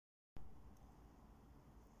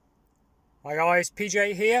Hi guys,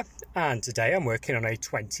 PJ here, and today I'm working on a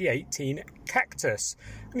 2018 Cactus.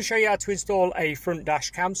 I'm going to show you how to install a front dash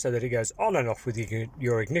cam so that it goes on and off with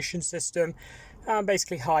your ignition system and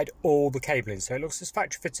basically hide all the cabling so it looks as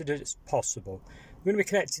factory fitted as possible. I'm going to be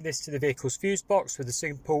connecting this to the vehicle's fuse box with a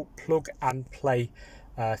simple plug and play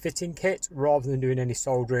fitting kit rather than doing any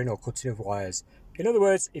soldering or cutting of wires. In other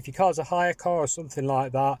words, if your car's a hire car or something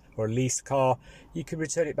like that, or a leased car, you can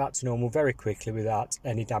return it back to normal very quickly without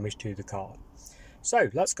any damage to the car. So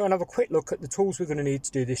let's go and have a quick look at the tools we're going to need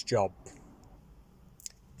to do this job.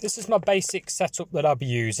 This is my basic setup that I'll be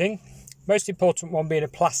using. Most important one being a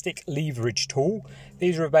plastic leverage tool.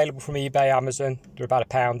 These are available from eBay, Amazon. They're about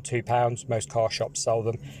 £1, £2. Most car shops sell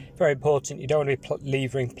them. Very important, you don't want to be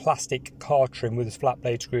levering plastic car trim with a flat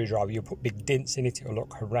blade screwdriver. You'll put big dents in it, it'll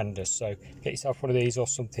look horrendous. So get yourself one of these or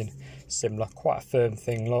something similar. Quite a firm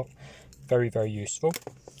thing, look. Very, very useful.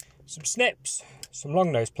 Some snips, some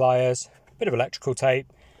long nose pliers, a bit of electrical tape,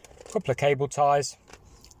 a couple of cable ties,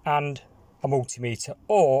 and a multimeter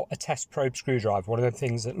or a test probe screwdriver, one of them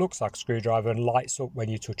things that looks like a screwdriver and lights up when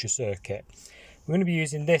you touch a circuit. We're going to be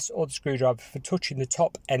using this or the screwdriver for touching the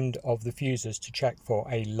top end of the fuses to check for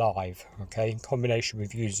a live, okay, in combination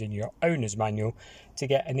with using your owner's manual to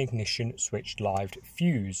get an ignition switched lived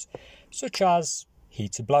fuse, such as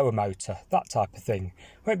heater blower motor, that type of thing.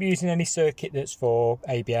 Won't be using any circuit that's for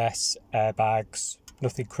ABS, airbags,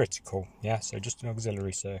 nothing critical, yeah, so just an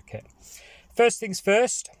auxiliary circuit. First things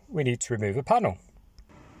first, we need to remove a panel.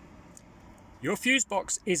 Your fuse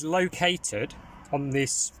box is located on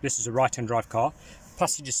this is a right-hand drive car,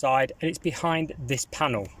 passenger side, and it's behind this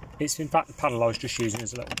panel. It's in fact the panel I was just using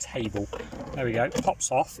as a little table. There we go, it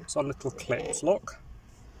pops off, it's on little clips, look.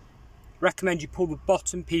 Recommend you pull the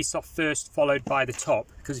bottom piece off first, followed by the top,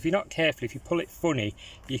 because if you're not careful, if you pull it funny,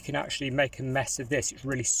 you can actually make a mess of this. It's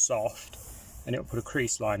really soft, and it'll put a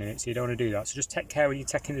crease line in it, so you don't want to do that. So just take care when you're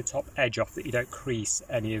taking the top edge off that you don't crease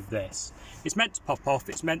any of this. It's meant to pop off,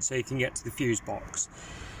 it's meant so you can get to the fuse box.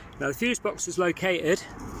 Now the fuse box is located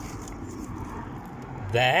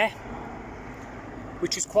there,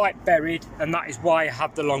 which is quite buried, and that is why I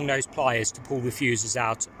have the long nose pliers to pull the fuses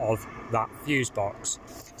out of that fuse box.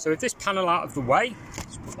 So with this panel out of the way,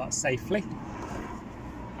 let's put that safely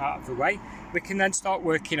out of the way, we can then start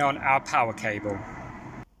working on our power cable.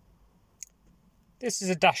 This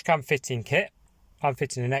is a dash cam fitting kit. I'm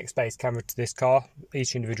fitting an X-based camera to this car.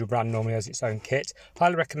 Each individual brand normally has its own kit.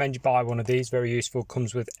 Highly recommend you buy one of these, very useful.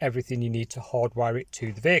 Comes with everything you need to hardwire it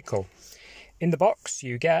to the vehicle. In the box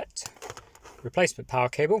you get replacement power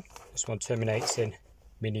cable. This one terminates in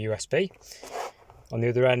mini USB. On the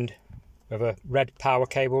other end we have a red power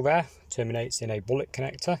cable there, terminates in a bullet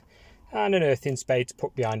connector, and an earthing spade to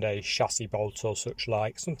put behind a chassis bolt or such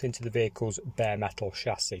like, something to the vehicle's bare metal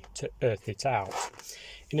chassis to earth it out.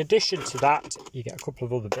 In addition to that, you get a couple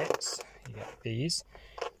of other bits. You get these.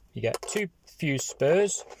 You get two fuse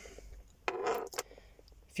spurs.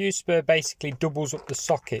 Fuse spur basically doubles up the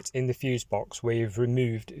socket in the fuse box where you've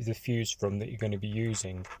removed the fuse from that you're going to be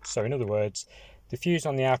using. So in other words, the fuse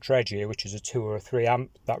on the outer edge here, which is a 2 or a 3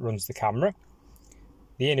 amp, that runs the camera.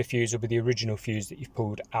 The inner fuse will be the original fuse that you've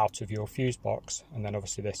pulled out of your fuse box, and then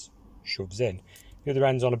obviously this shoves in. The other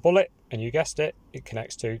end's on a bullet, and you guessed it, it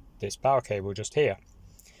connects to this power cable just here.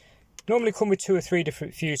 Normally come with 2 or 3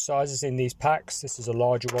 different fuse sizes in these packs. This is a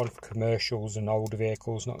larger one for commercials and older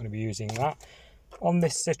vehicles, not going to be using that. On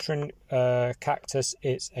this Citroen Cactus,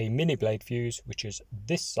 it's a mini blade fuse, which is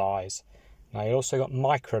this size. Now you also got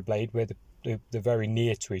micro blade where they're very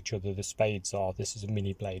near to each other, the spades are. This is a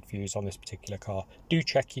mini blade fuse on this particular car. Do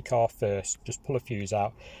check your car first, just pull a fuse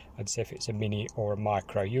out and see if it's a mini or a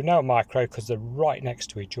micro. You know a micro because they're right next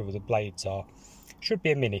to each other, the blades are. Should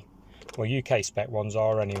be a mini, well UK spec ones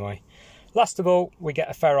are anyway. Last of all, we get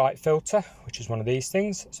a ferrite filter, which is one of these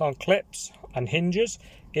things. It's on clips and hinges.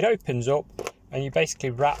 It opens up and you basically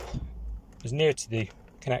wrap as near to the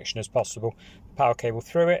connection as possible, the power cable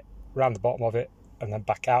through it, around the bottom of it, and then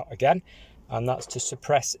back out again. And that's to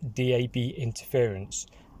suppress DAB interference.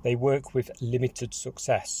 They work with limited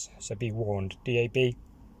success, so be warned. DAB,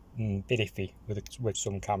 bit iffy with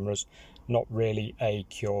some cameras, not really a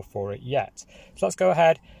cure for it yet. So let's go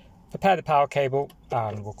ahead, prepare the power cable,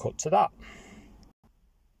 and we'll cut to that.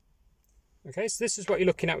 Okay, so this is what you're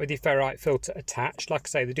looking at with your ferrite filter attached. Like I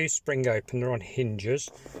say, they do spring open, they're on hinges,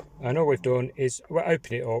 and all we've done is we'll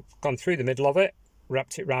open it up, gone through the middle of it,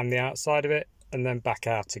 wrapped it around the outside of it, and then back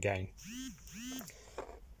out again.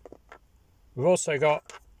 We've also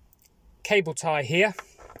got cable tie here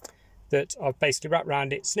that I've basically wrapped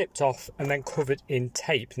around it, snipped off, and then covered in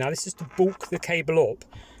tape. Now this is to bulk the cable up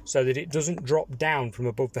so that it doesn't drop down from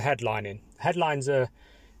above the headlining. Headlines are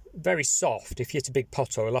very soft. If you hit a big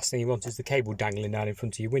pothole, the last thing you want is the cable dangling down in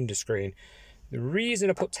front of your window screen. The reason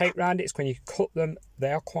I put tape around it is when you cut them,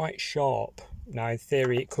 they are quite sharp. Now in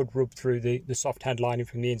theory it could rub through the soft headlining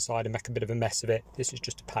from the inside and make a bit of a mess of it. This is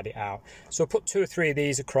just to pad it out. So I'll put 2 or 3 of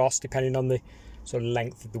these across depending on the sort of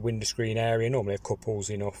length of the window screen area. Normally a couple's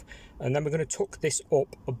enough. And then we're going to tuck this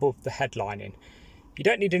up above the headlining. You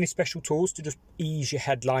don't need any special tools to just ease your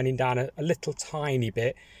headlining down a little tiny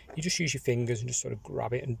bit. You just use your fingers and just sort of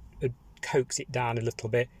grab it and coax it down a little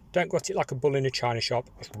bit. Don't got it like a bull in a china shop.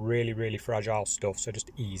 It's really, really fragile stuff, so just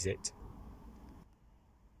ease it.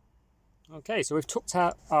 Okay, so we've tucked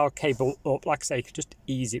out our cable up. Like I say, you can just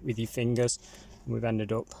ease it with your fingers. And we've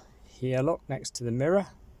ended up here, look, next to the mirror.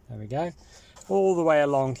 There we go. All the way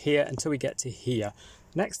along here until we get to here.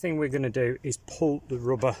 Next thing we're going to do is pull the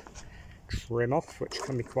rubber trim off, which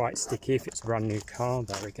can be quite sticky if it's a brand new car.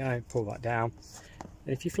 There we go, pull that down.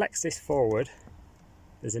 And if you flex this forward,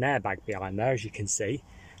 there's an airbag behind there, as you can see.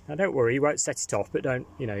 Now don't worry, you won't set it off, but don't,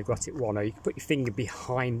 you've got it one. Or you can put your finger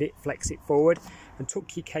behind it, flex it forward, and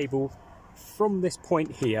tuck your cable from this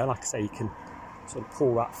point here. Like I say, you can sort of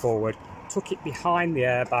pull that forward, tuck it behind the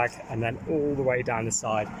airbag, and then all the way down the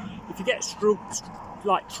side. If you get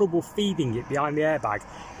trouble feeding it behind the airbag,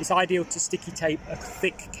 it's ideal to sticky tape a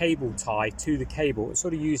thick cable tie to the cable and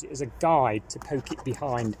sort of use it as a guide to poke it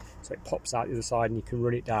behind so it pops out the other side and you can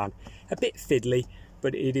run it down. A bit fiddly,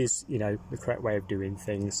 but it is, the correct way of doing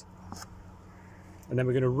things. And then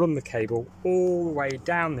we're going to run the cable all the way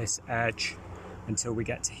down this edge until we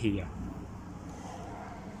get to here.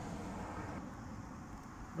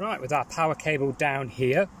 Right, with our power cable down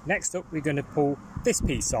here, next up we're going to pull this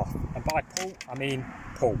piece off. And by pull, I mean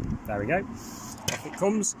pull. There we go. Off it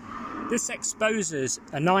comes. This exposes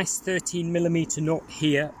a nice 13mm nut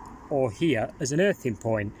here or here as an earthing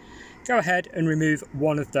point. Go ahead and remove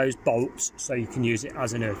one of those bolts so you can use it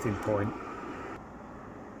as an earthing point.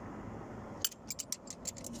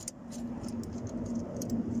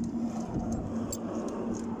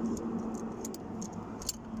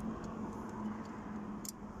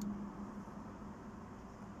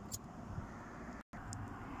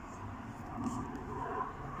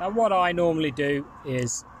 Now what I normally do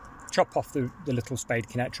is chop off the little spade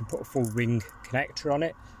connector and put a full ring connector on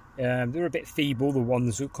it. They're a bit feeble, the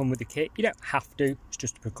ones that come with the kit. You don't have to, it's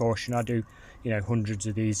just a precaution. I do, hundreds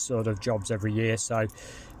of these sort of jobs every year, so.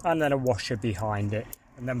 And then a washer behind it.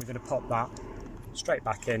 And then we're going to pop that straight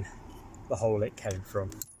back in the hole it came from.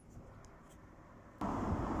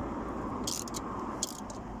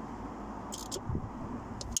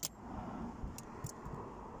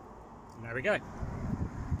 And there we go.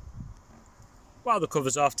 While the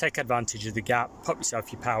cover's off, take advantage of the gap, pop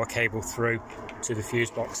yourself your power cable through to the fuse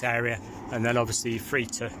box area, and then obviously you're free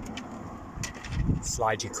to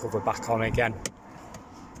slide your cover back on again.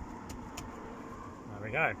 There we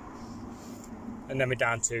go. And then we're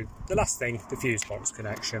down to the last thing, the fuse box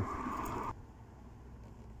connection.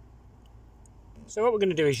 So what we're going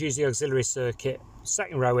to do is use the auxiliary circuit,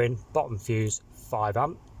 second row in, bottom fuse, 5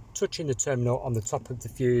 amp, touching the terminal on the top of the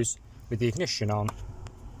fuse with the ignition on.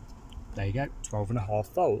 There you go,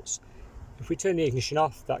 12.5 volts. If we turn the ignition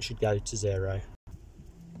off, that should go to 0.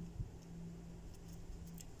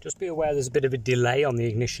 Just be aware there's a bit of a delay on the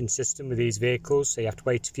ignition system with these vehicles, so you have to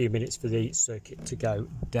wait a few minutes for the circuit to go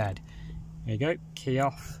dead. There you go, key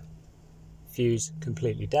off, fuse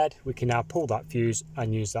completely dead. We can now pull that fuse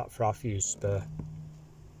and use that for our fuse spur.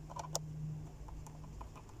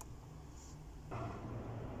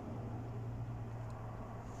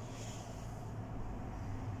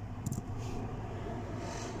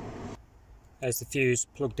 There's the fuse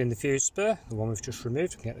plugged in the fuse spur, the one we've just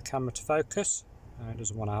removed. We can get the camera to focus. It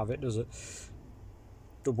doesn't want to have it, does it?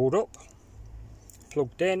 Doubled up,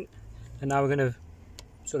 plugged in, and now we're going to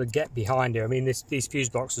sort of get behind here. I mean, these fuse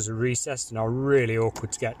boxes are recessed and are really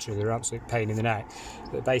awkward to get to. They're an absolute pain in the neck.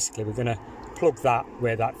 But basically, we're going to plug that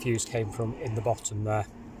where that fuse came from in the bottom there.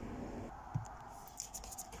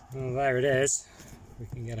 Well, there it is. We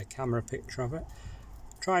can get a camera picture of it.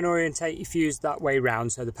 Try and orientate your fuse that way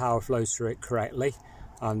round so the power flows through it correctly,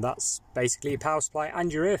 and that's basically your power supply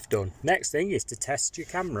and your earth done. Next thing is to test your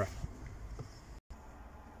camera.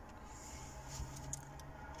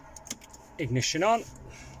 Ignition on,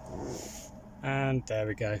 and there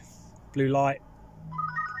we go, blue light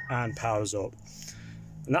and power's up.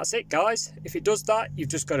 And that's it, guys. If it does that, you've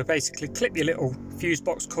just got to basically clip your little fuse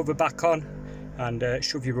box cover back on and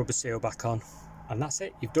shove your rubber seal back on, and that's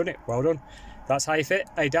it. You've done it. Well done. That's how you fit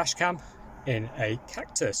a dash cam in a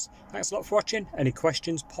Cactus. Thanks a lot for watching. Any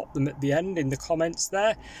questions, pop them at the end in the comments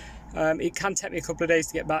there. It can take me a couple of days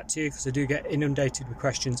to get back to you because I do get inundated with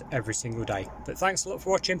questions every single day. But thanks a lot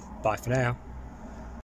for watching. Bye for now.